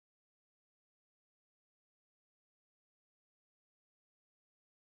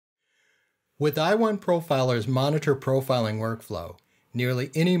With i1Profiler's monitor profiling workflow, nearly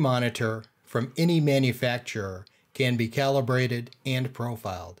any monitor from any manufacturer can be calibrated and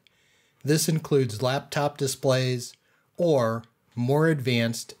profiled. This includes laptop displays or more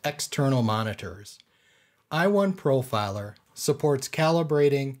advanced external monitors. i1Profiler supports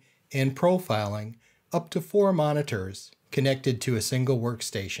calibrating and profiling up to 4 monitors connected to a single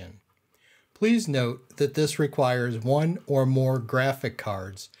workstation. Please note that this requires 1 or more graphic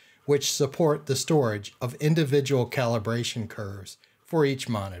cards which support the storage of individual calibration curves for each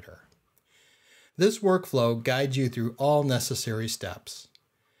monitor. This workflow guides you through all necessary steps.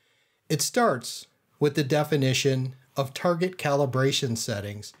 It starts with the definition of target calibration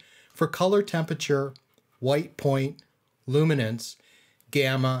settings for color temperature, white point, luminance,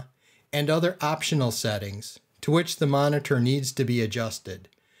 gamma, and other optional settings to which the monitor needs to be adjusted,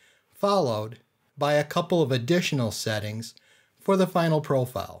 followed by a couple of additional settings for the final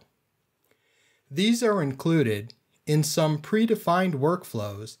profile. These are included in some predefined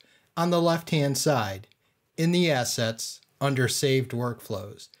workflows on the left-hand side in the Assets under Saved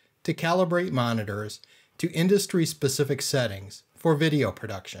Workflows to calibrate monitors to industry-specific settings for video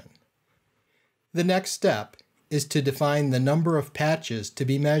production. The next step is to define the number of patches to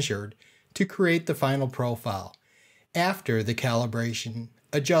be measured to create the final profile after the calibration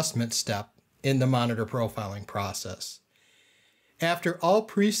adjustment step in the monitor profiling process. After all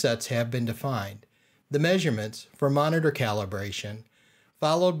presets have been defined, the measurements for monitor calibration,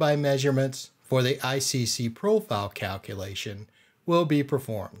 followed by measurements for the ICC profile calculation, will be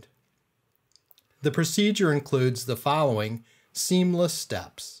performed. The procedure includes the following seamless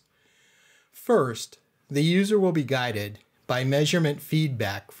steps. First, the user will be guided by measurement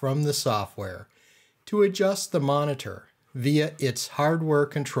feedback from the software to adjust the monitor via its hardware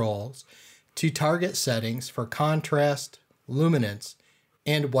controls to target settings for contrast, luminance,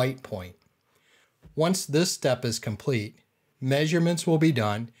 and white point. Once this step is complete, measurements will be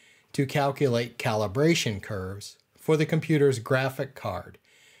done to calculate calibration curves for the computer's graphic card,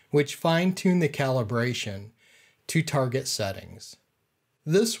 which fine-tune the calibration to target settings.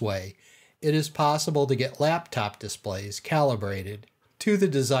 This way, it is possible to get laptop displays calibrated to the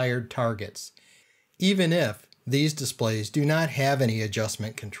desired targets, even if these displays do not have any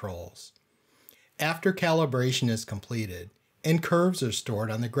adjustment controls. After calibration is completed and curves are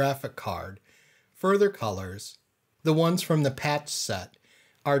stored on the graphic card, further colors, the ones from the patch set,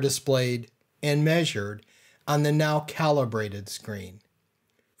 are displayed and measured on the now calibrated screen.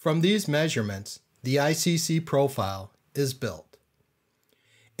 From these measurements, the ICC profile is built.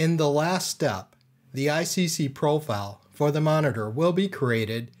 In the last step, the ICC profile for the monitor will be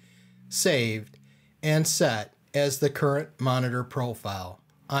created, saved, and set as the current monitor profile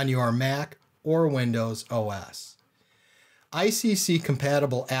on your Mac or Windows OS.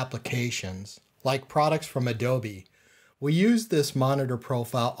 ICC-compatible applications, like products from Adobe, will use this monitor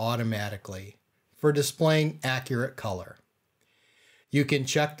profile automatically for displaying accurate color. You can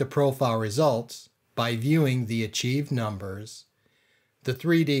check the profile results by viewing the achieved numbers, the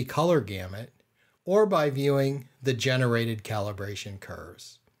 3D color gamut, or by viewing the generated calibration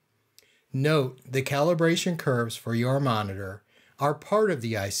curves. Note the calibration curves for your monitor are part of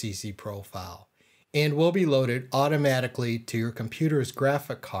the ICC profile and will be loaded automatically to your computer's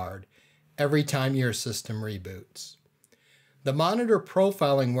graphic card every time your system reboots. The monitor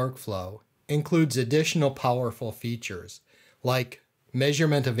profiling workflow includes additional powerful features like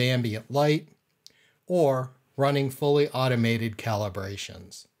measurement of ambient light or running fully automated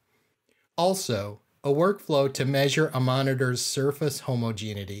calibrations. Also, a workflow to measure a monitor's surface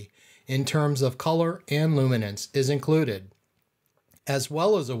homogeneity in terms of color and luminance is included, as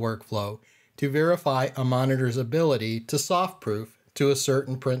well as a workflow to verify a monitor's ability to softproof to a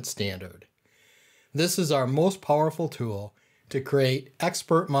certain print standard. This is our most powerful tool to create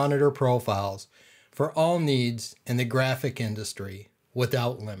expert monitor profiles for all needs in the graphic industry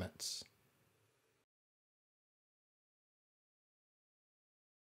without limits.